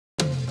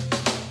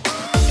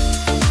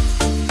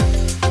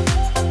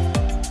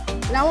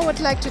Now I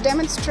would like to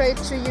demonstrate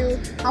to you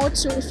how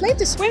to inflate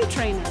the swim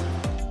trainer.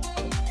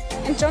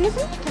 And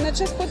Jonathan, can I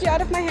just put you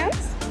out of my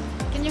hands?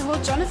 Can you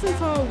hold Jonathan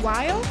for a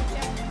while?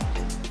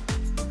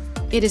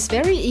 It is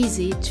very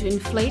easy to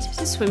inflate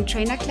the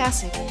SWIMTRAINER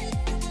Classic.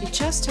 You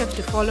just have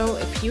to follow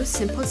a few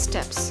simple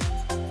steps.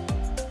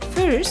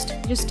 First,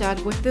 you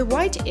start with the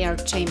white air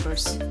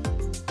chambers.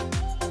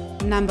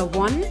 Number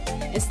 1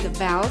 is the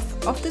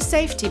valve of the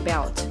safety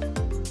belt.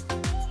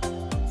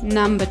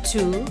 Number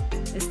 2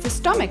 is the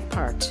stomach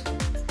part.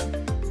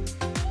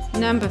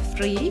 Number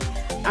 3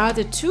 are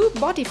the two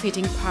body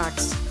fitting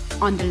parts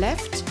on the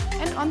left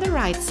and on the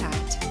right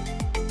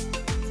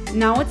side.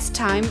 Now it's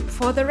time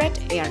for the red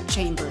air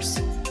chambers.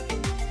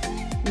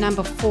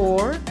 Number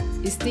 4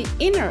 is the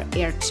inner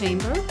air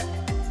chamber.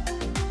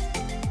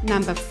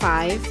 Number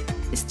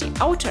 5 is the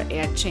outer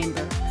air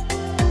chamber.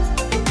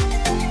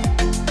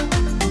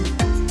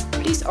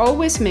 Please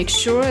always make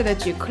sure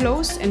that you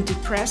close and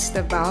depress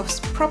the valves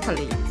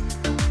properly.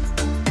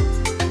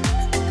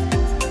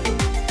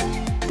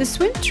 The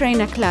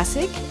SWIMTRAINER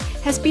Classic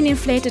has been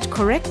inflated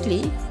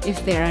correctly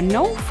if there are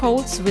no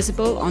folds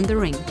visible on the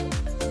ring.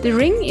 The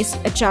ring is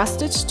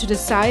adjusted to the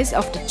size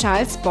of the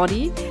child's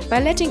body by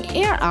letting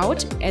air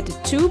out at the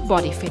two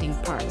body fitting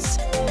parts.